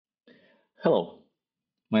Hello,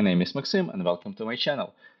 my name is Maxim and welcome to my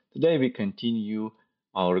channel. Today we continue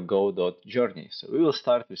our Godot journey. So we will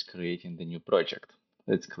start with creating the new project.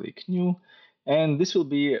 Let's click new, and this will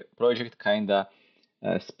be a project kinda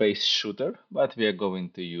space shooter, but we are going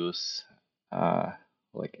to use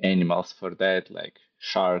like animals for that, like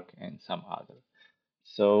shark and some other.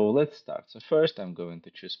 So let's start. So first I'm going to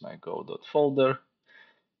choose my Godot folder,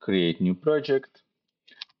 create new project.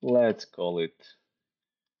 Let's call it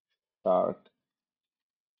shark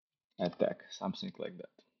attack, something like that.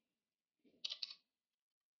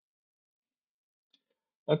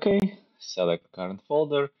 Okay, select current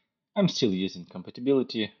folder. I'm still using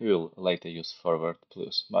compatibility. We will later use forward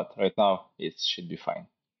plus, but right now it should be fine.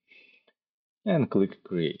 And click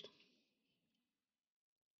create.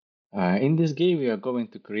 In this game, we are going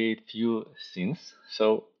to create few scenes.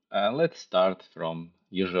 So let's start from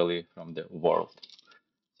usually from the world.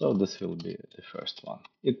 So this will be the first one.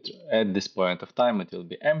 It at this point of time it will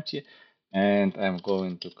be empty, and I'm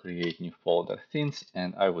going to create new folder scenes,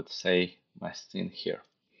 and I would say my scene here.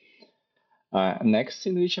 Next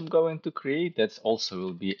in which I'm going to create, that's also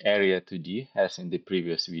will be Area2D as in the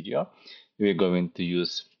previous video. We're going to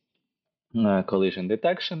use collision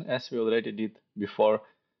detection as we already did before.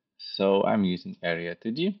 So I'm using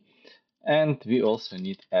Area2D. And we also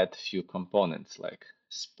need to add few components like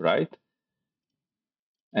sprite.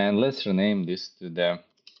 And let's rename this to the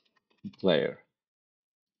player.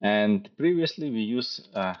 And previously we used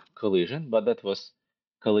collision, but that was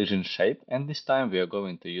collision shape. And this time we are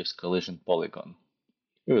going to use collision polygon.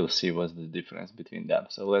 We will see what's the difference between them.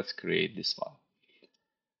 So let's create this one.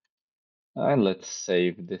 And let's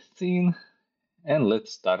save the scene. And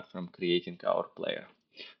let's start from creating our player.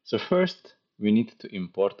 So first, we need to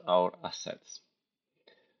import our assets.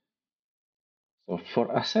 So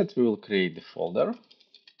for assets, we will create the folder,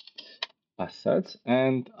 assets,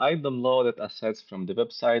 and I downloaded assets from the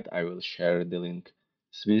website. I will share the link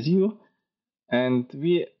with you. And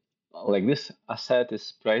we, like this asset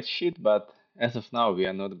is spreadsheet, but as of now, we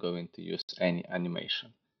are not going to use any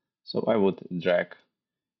animation. So I would drag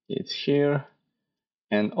it here.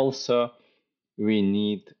 And also we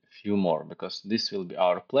need few more because this will be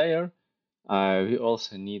our player. We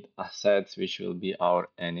also need assets which will be our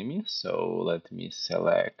enemy. So let me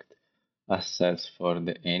select assets for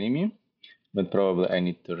the enemy, but probably I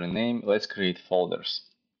need to rename. Let's create folders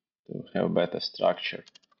to have better structure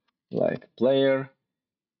like player.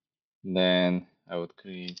 Then I would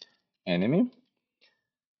create enemy.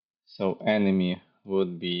 So enemy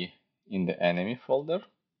would be in the enemy folder.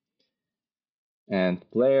 And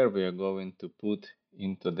player we are going to put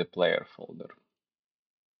into the player folder.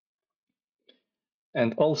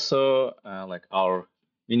 And also like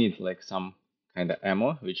we need like some kind of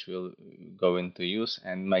ammo which we'll going to use,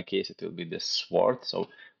 and in my case it will be the sword. So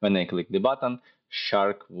when I click the button,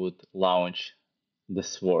 shark would launch the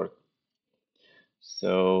sword.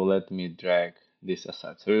 So let me drag this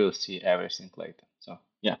asset, so we will see everything later. So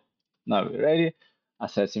yeah, now we're ready.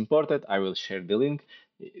 Assets imported. I will share the link.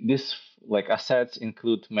 This like assets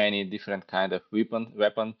include many different kind of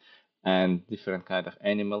weapon and different kind of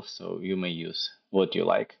animals, so you may use what you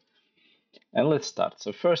like. And let's start.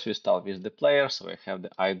 So first we start with the player. So I have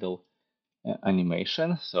the idle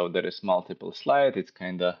animation. So there is multiple slide. It's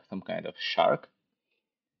kind of some kind of shark.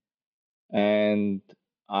 And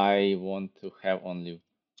I want to have only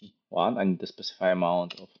one. I need to specify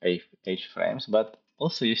amount of H frames, but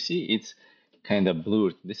also you see it's kind of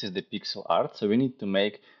blurred. This is the pixel art, so we need to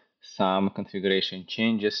make some configuration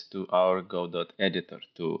changes to our Godot editor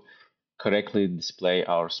to correctly display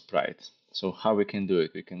our sprites. So how we can do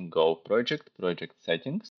it? We can go project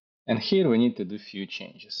settings, and here we need to do few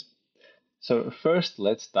changes. So first,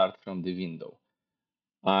 let's start from the window.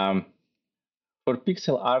 For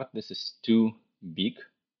pixel art, this is too big.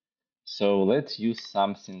 So let's use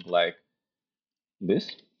something like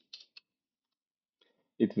this.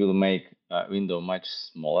 It will make a window much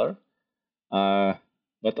smaller.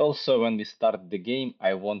 But also when we start the game,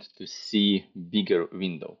 I want to see bigger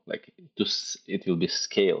window, like it will be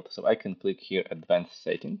scaled. So I can click here advanced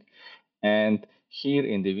setting, and here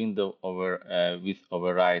in the window over with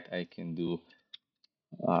override, I can do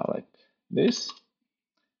like this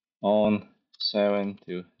on 7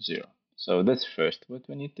 to 0. So that's first what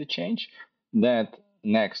we need to change. That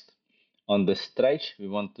next on the stretch, we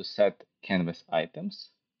want to set canvas items.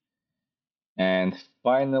 And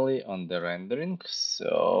finally on the rendering,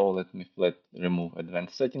 so let me remove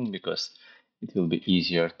advanced setting because it will be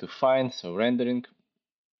easier to find. So rendering,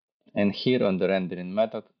 and here on the rendering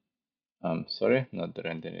method, sorry, not the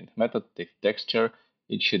rendering method, the texture,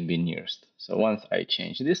 it should be nearest. So once I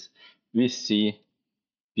change this, we see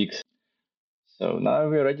pixel. So now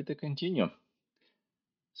we're ready to continue.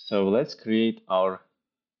 So let's create our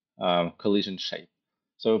collision shape.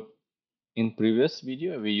 So in previous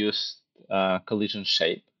video, we used collision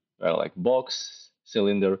shape, like box,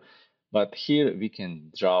 cylinder, but here we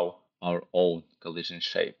can draw our own collision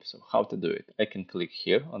shape. So how to do it? I can click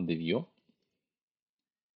here on the view,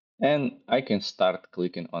 and I can start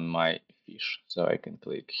clicking on my fish. So I can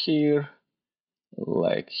click here,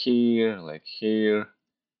 like here,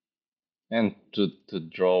 and to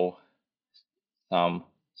draw some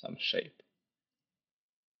shape.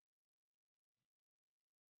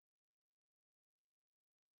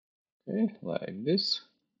 Okay, like this.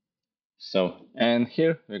 So, and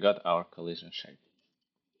here we got our collision shape.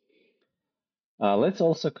 Let's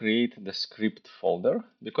also create the script folder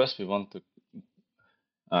because we want to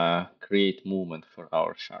create movement for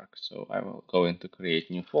our shark. So I will go into create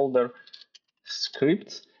new folder,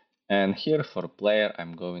 scripts, and here for player,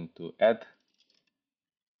 I'm going to add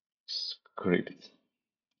script.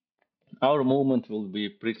 Our movement will be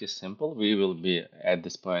pretty simple. We will be at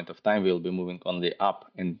this point of time, we'll be moving only up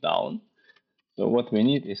and down. So what we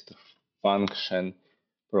need is the function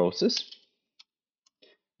process.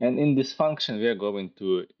 And in this function, we are going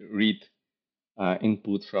to read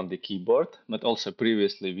input from the keyboard, but also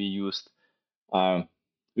previously we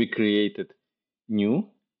created new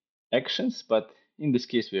actions, but in this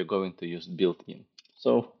case, we are going to use built-in.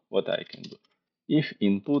 So what I can do, if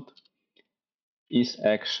input is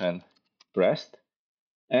action pressed,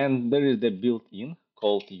 and there is the built-in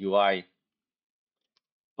called UI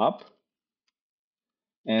up,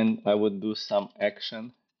 and I would do some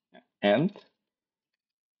action, and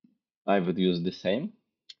I would use the same,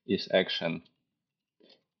 is action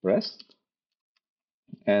pressed,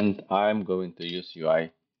 and I'm going to use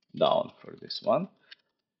UI down for this one.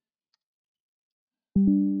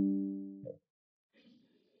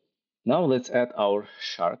 Now let's add our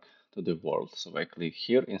shark to the world. So I click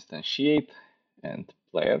here, instantiate and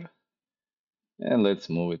player, and let's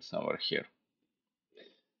move it somewhere here.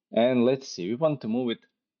 And let's see, we want to move it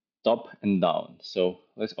top and down. So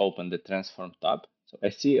let's open the transform tab. So I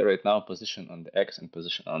see right now position on the X and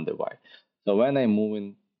position on the Y. So when I move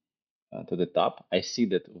in to the top, I see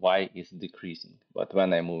that Y is decreasing. But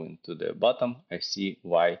when I move into the bottom, I see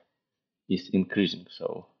Y is increasing.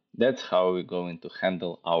 So that's how we're going to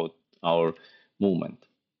handle our movement.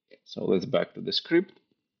 So let's back to the script.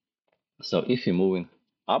 So if you're moving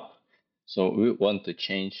up, so we want to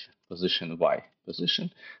change position Y,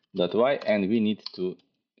 position dot Y, and we need to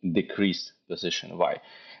decrease position Y.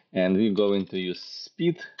 And we're going to use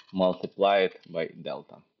speed, multiply it by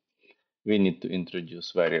delta. We need to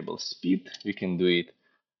introduce variable speed. We can do it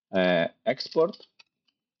export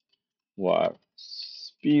var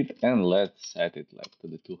speed, and let's set it like to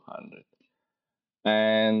the 200.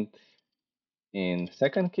 And in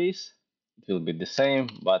second case, it will be the same,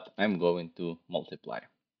 but I'm going to multiply.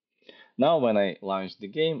 Now, when I launch the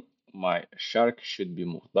game, my shark should be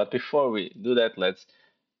moved. But before we do that, let's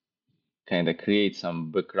kind of create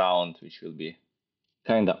some background, which will be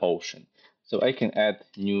kind of ocean. So I can add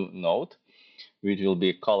new node, which will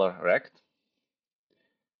be color rect.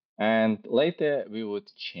 And later we would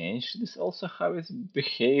change this also how it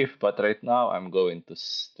behave. But right now I'm going to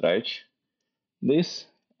stretch this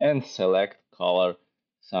and select color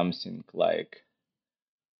something like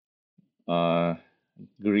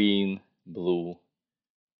green, blue,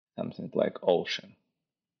 something like ocean.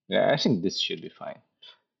 Yeah, I think this should be fine.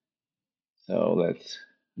 So let's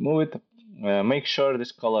move it. Make sure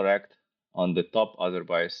this color act on the top,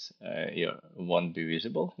 otherwise you won't be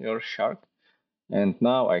visible, your shark. And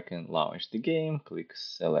now I can launch the game, click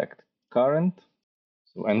select current.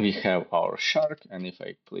 So, and we have our shark, and if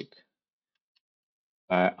I click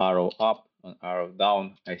arrow up and arrow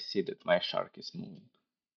down, I see that my shark is moving.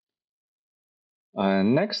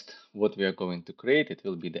 Next, what we are going to create, it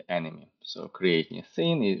will be the enemy. So create new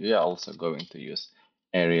scene, we are also going to use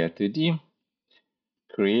Area2D,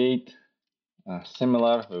 create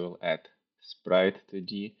similar, we will add sprite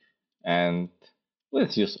 2D, and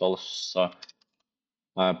let's use also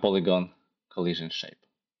polygon collision shape.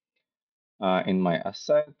 In my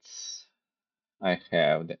assets, I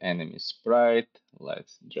have the enemy sprite.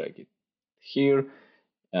 Let's drag it here.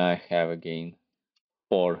 I have again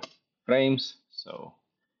 4 frames. So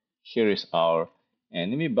here is our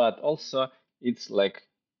enemy, but also it's like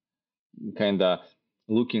kind of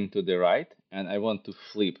looking to the right, and I want to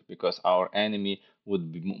flip because our enemy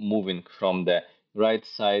would be moving from the right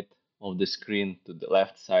side of the screen to the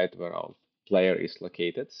left side where our player is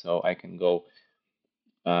located. So I can go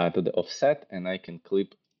to the offset and I can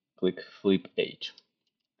click flip H.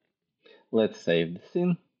 Let's save the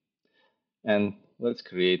scene. And let's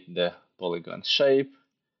create the polygon shape.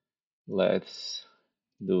 Let's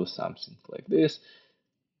do something like this,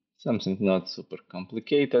 something not super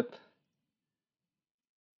complicated.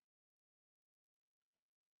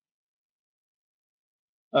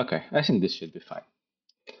 Okay, I think this should be fine.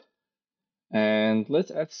 And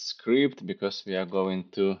let's add script because we are going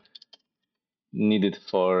to need it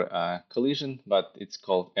for collision, but it's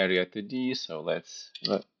called Area2D, so let's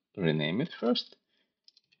rename it first,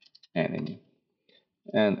 enemy,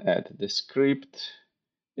 and add the script.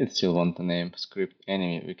 It still want the name script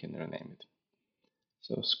enemy, we can rename it.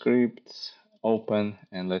 So script, open,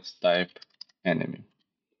 and let's type enemy.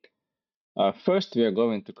 First, we are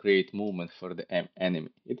going to create movement for the enemy.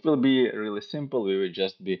 It will be really simple. We will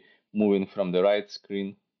just be moving from the right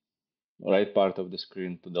part of the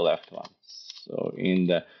screen to the left one. So in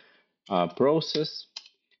the process,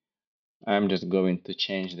 I'm just going to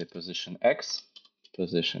change the position X,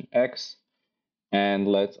 and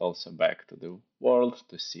let's also back to the world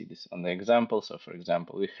to see this on the example. So for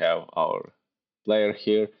example, we have our player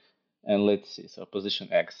here, and let's see. So position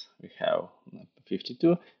X, we have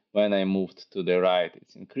 52. When I moved to the right,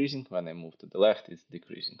 it's increasing. When I move to the left, it's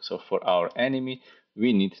decreasing. So for our enemy,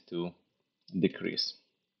 we need to decrease.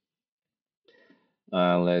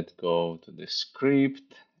 Let's go to the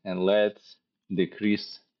script and let's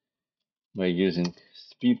decrease by using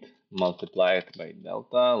speed multiplied by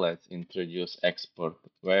delta. Let's introduce export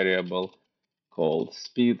variable called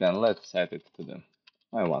speed and let's set it to the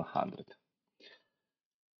 100.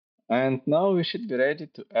 And now we should be ready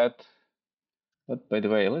to add, but by the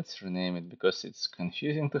way, let's rename it because it's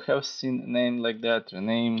confusing to have seen a name like that,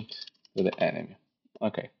 renamed to the enemy.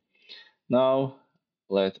 Okay, now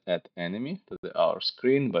let's add enemy to our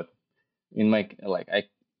screen, but in my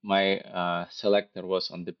selector was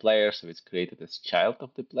on the player, so it's created as child of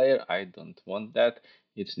the player. I don't want that.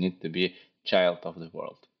 It needs to be child of the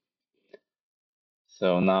world.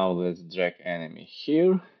 So now let's drag enemy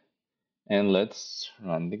here and let's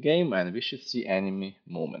run the game and we should see enemy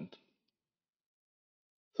movement.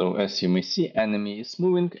 So as you may see, enemy is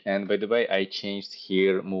moving, and by the way, I changed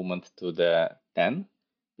here movement to the 10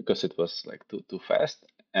 because it was like too fast,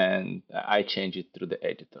 and I changed it through the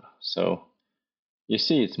editor. So you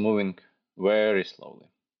see it's moving very slowly.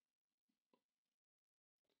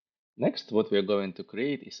 Next, what we're going to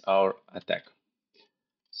create is our attack.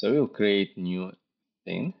 So we'll create new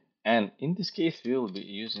thing, and in this case, we will be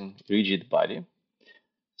using rigid body.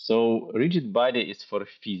 So rigid body is for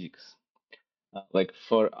physics. Like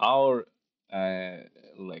for our uh,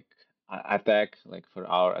 like attack, like for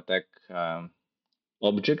our attack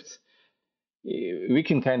objects, we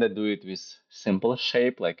can kind of do it with simple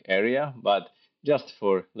shape like area, but just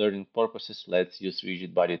for learning purposes, let's use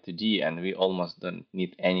RigidBody2D, and we almost don't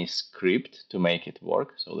need any script to make it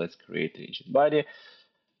work. So let's create rigid body,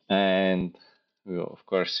 and we will of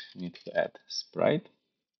course need to add sprite.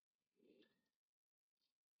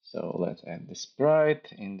 So let's add the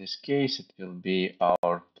sprite. In this case, it will be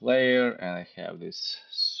our player, and I have this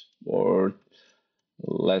sword.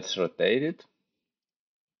 Let's rotate it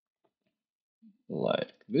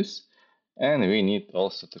like this. And we need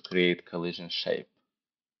also to create collision shape.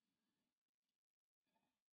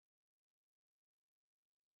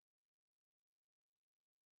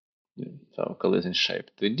 So collision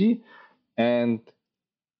shape 2D. And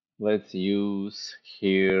let's use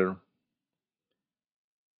here,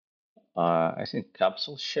 I think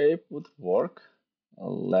capsule shape would work.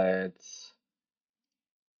 Let's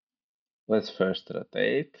first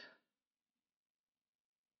rotate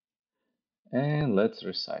and let's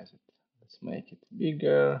resize it. Let's make it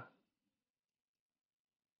bigger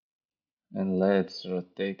and let's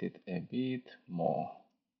rotate it a bit more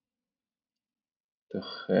to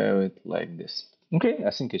have it like this. Okay,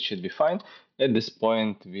 I think it should be fine. At this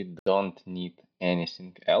point, we don't need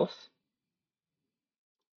anything else.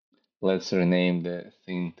 Let's rename the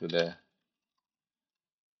thing to the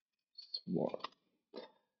sword.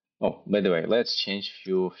 Oh, by the way, let's change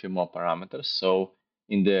few more parameters. So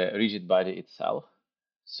in the rigid body itself,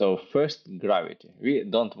 so first gravity. We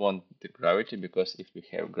don't want the gravity because if we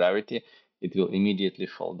have gravity, it will immediately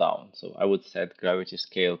fall down. So I would set gravity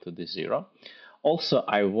scale to the 0. Also,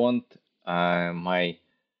 I want my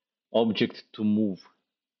object to move.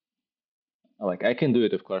 Like I can do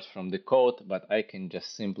it, of course, from the code, but I can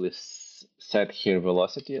just simply set here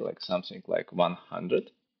velocity, like something like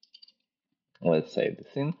 100. Let's save the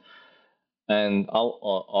thing. And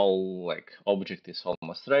all like object is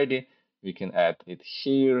almost ready. We can add it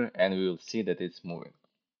here and we will see that it's moving.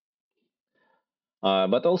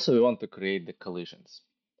 But also we want to create the collisions.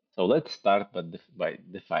 So let's start by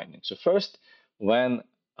defining. So first, when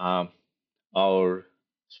our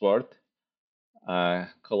sword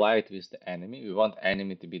collide with the enemy. We want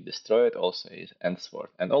enemy to be destroyed also is end sword.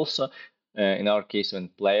 And also in our case, when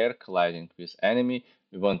player colliding with enemy,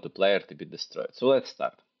 we want the player to be destroyed. So let's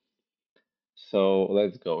start. So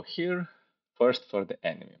let's go here first for the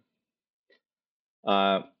enemy.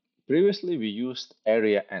 Uh, Previously we used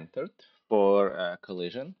area entered for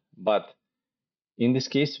collision, but in this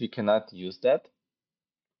case we cannot use that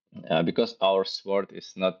because our sword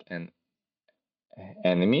is not an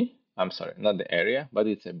enemy. I'm sorry, not the area, but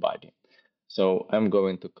it's a body. So I'm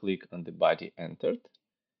going to click on the body entered,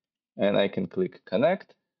 and I can click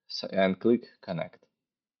connect and click connect.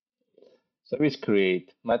 So we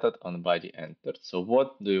create method on body entered. So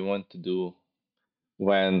what do you want to do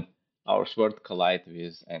when our sword collide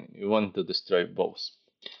with enemy? We want to destroy both.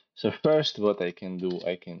 So first, what I can do,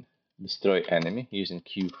 I can destroy enemy using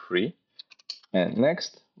Q3. And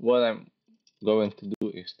next, what I'm going to do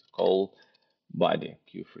is to call body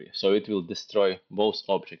Q3. So it will destroy both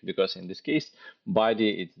objects because in this case, body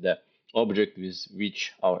is the object with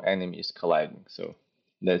which our enemy is colliding. So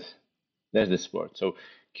that's this word. So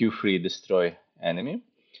Q3 destroy enemy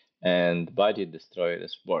and body destroy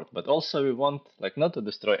this word. But also we want like not to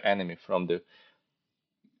destroy enemy from the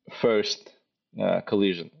first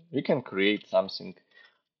collision. We can create something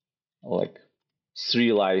like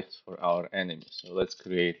 3 lives for our enemy. So let's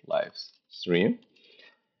create lives 3.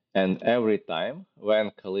 And every time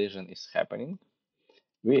when collision is happening,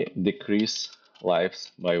 we decrease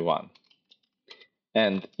lives by 1.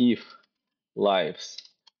 And if lives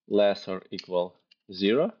less or equal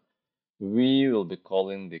 0, we will be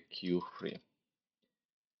calling the Q3.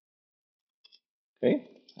 Okay,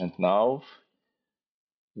 and now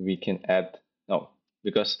we can add, no,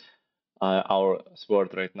 because our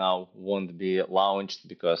sword right now won't be launched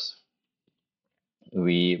because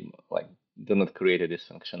we like do not create this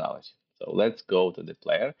functionality. So let's go to the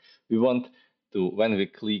player. We want to, when we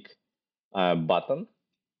click a button,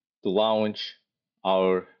 to launch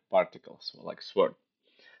our particles, so like sword.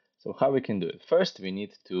 So how we can do it? First, we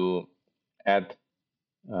need to add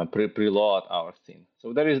preload our thing.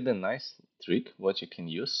 So there is the nice trick what you can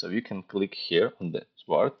use. So you can click here on the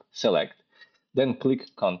sword, select, then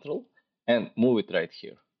click Control and move it right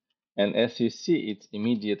here. And as you see, it's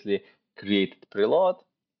immediately created preload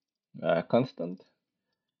constant,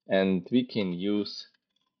 and we can use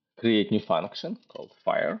create new function called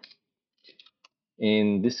fire.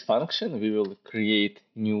 In this function, we will create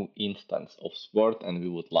new instance of sword and we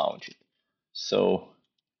would launch it. So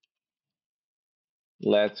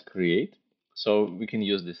let's create. So we can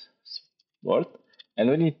use this sword and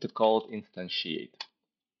we need to call it instantiate.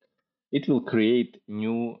 It will create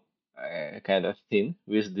new kind of thing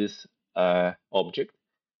with this object,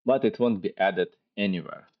 but it won't be added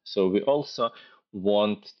anywhere. So we also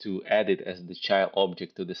want to add it as the child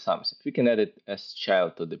object to the something. We can add it as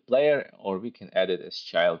child to the player, or we can add it as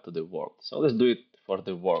child to the world. So let's do it for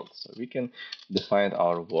the world. So we can define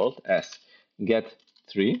our world as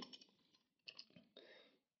get3,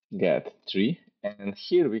 and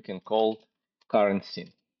here we can call current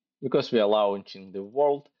scene because we are launching the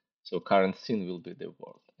world. So current scene will be the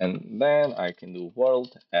world, and then I can do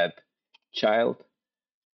world add child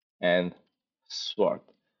and sword.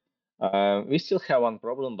 We still have one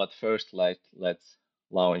problem, but first let's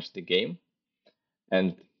launch the game,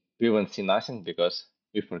 and we won't see nothing because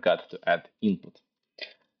we forgot to add input.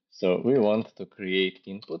 So we want to create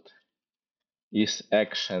input is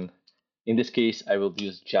action. In this case, I will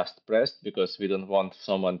use just pressed because we don't want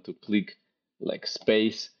someone to click like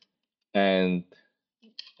space and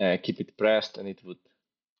keep it pressed and it would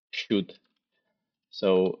shoot.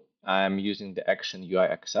 So I'm using the action UI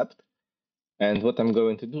accept. And what I'm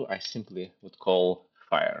going to do, I simply would call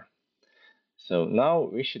fire. So now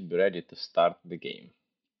we should be ready to start the game.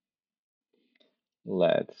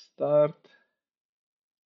 Let's start.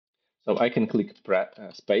 So I can click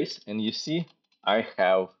space and you see I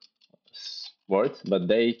have words, but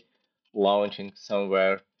they launching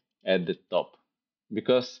somewhere at the top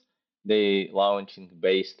because they launching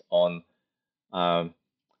based on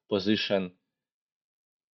position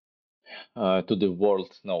to the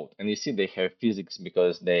world node. And you see they have physics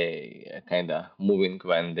because they kind of moving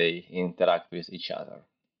when they interact with each other.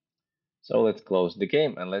 So let's close the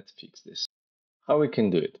game and let's fix this. How we can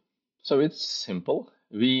do it? So it's simple.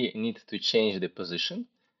 We need to change the position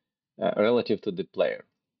relative to the player.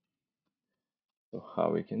 So how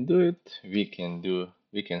we can do it? We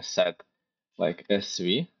can set like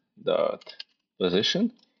sv dot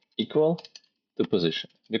position equal to position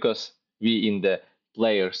because we in the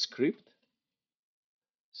player script,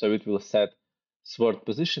 so it will set sword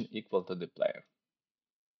position equal to the player.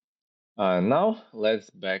 Now let's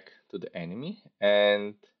back to the enemy,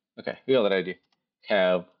 and okay, we already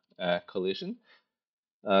have a collision.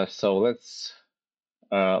 So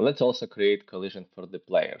let's also create collision for the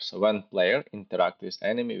player. So when player interact with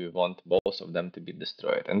enemy, we want both of them to be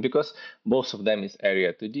destroyed. And because both of them is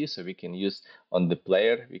Area2D, so we can use on the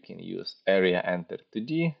player, we can use area enter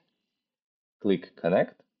 2D, click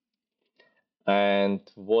connect. And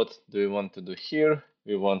what do we want to do here?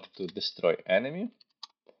 We want to destroy enemy,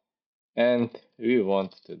 and we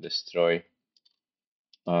want to destroy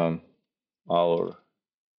um, our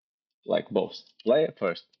like both player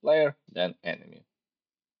first player then enemy.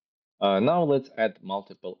 Now let's add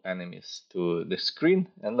multiple enemies to the screen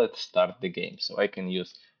and let's start the game. So I can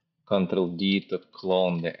use Ctrl D to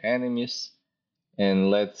clone the enemies and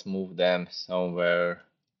let's move them somewhere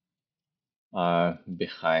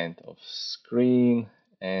behind of screen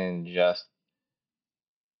and just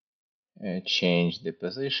change the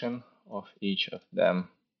position of each of them.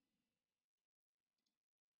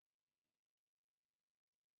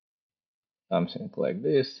 Something like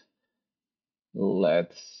this.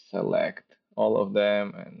 Let's select all of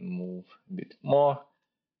them and move a bit more.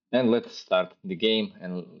 And let's start the game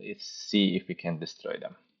and let's see if we can destroy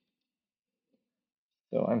them.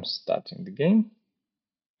 So I'm starting the game.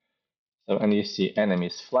 So, and you see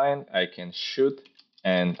enemies flying, I can shoot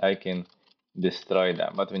and I can destroy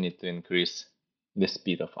them, but we need to increase the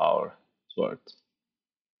speed of our sword.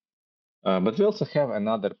 But we also have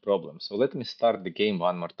another problem. So let me start the game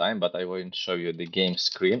one more time, but I won't show you the game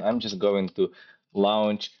screen. I'm just going to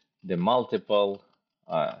launch the multiple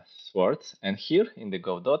swords. And here in the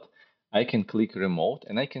Godot, I can click remote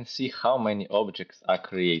and I can see how many objects are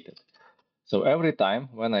created. So every time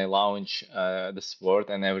when I launch the sword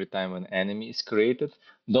and every time an enemy is created,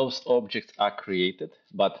 those objects are created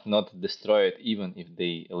but not destroyed even if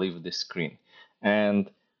they leave the screen.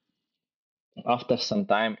 And after some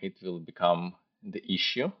time, it will become the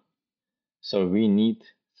issue. So we need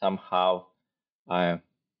somehow uh,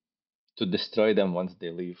 to destroy them once they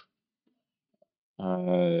leave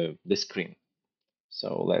the screen.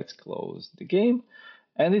 So let's close the game.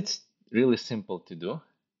 And it's really simple to do.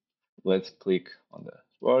 Let's click on the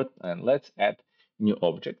sword and let's add new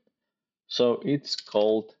object. So it's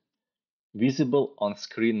called visible on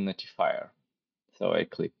screen notifier. So I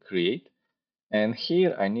click create. And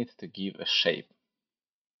here I need to give a shape.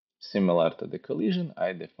 Similar to the collision,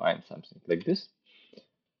 I define something like this.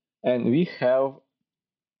 And we have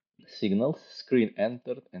signals screen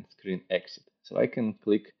entered and screen exit. So I can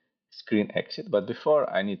click screen exit, but before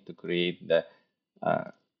I need to create the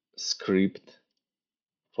script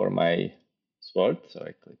for my sword. So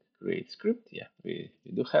I click create script. Yeah, we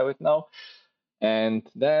do have it now. And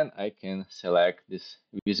then I can select this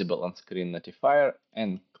visible on screen notifier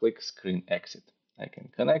and click screen exit. I can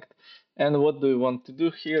connect. And what do we want to do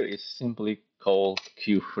here is simply call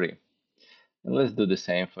Q3. And let's do the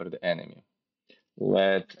same for the enemy.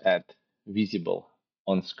 Let's add visible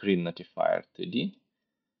on screen notifier 2D.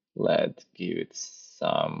 Let's give it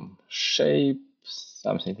some shape.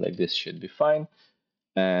 Something like this should be fine.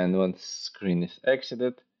 And once screen is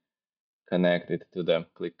exited, connect it to the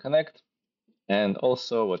click connect. And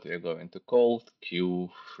also what we are going to call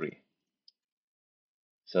Q3.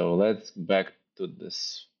 So let's back to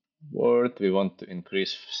this word. We want to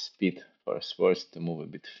increase speed for swords to move a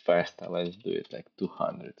bit faster. Let's do it like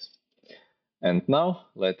 200. And now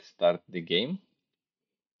let's start the game.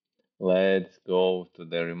 Let's go to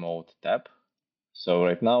the remote tab. So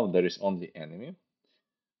right now there is only enemy,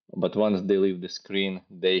 but once they leave the screen,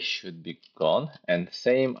 they should be gone. And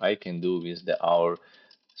same I can do with our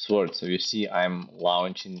sword. So you see I'm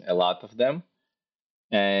launching a lot of them,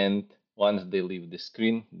 and once they leave the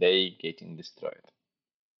screen, they getting destroyed.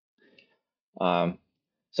 Um,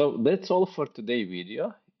 so that's all for today's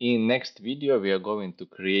video. In next video, we are going to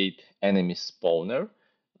create enemy spawner,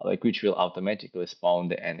 like which will automatically spawn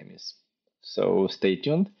the enemies. So stay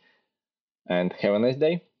tuned and have a nice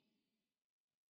day.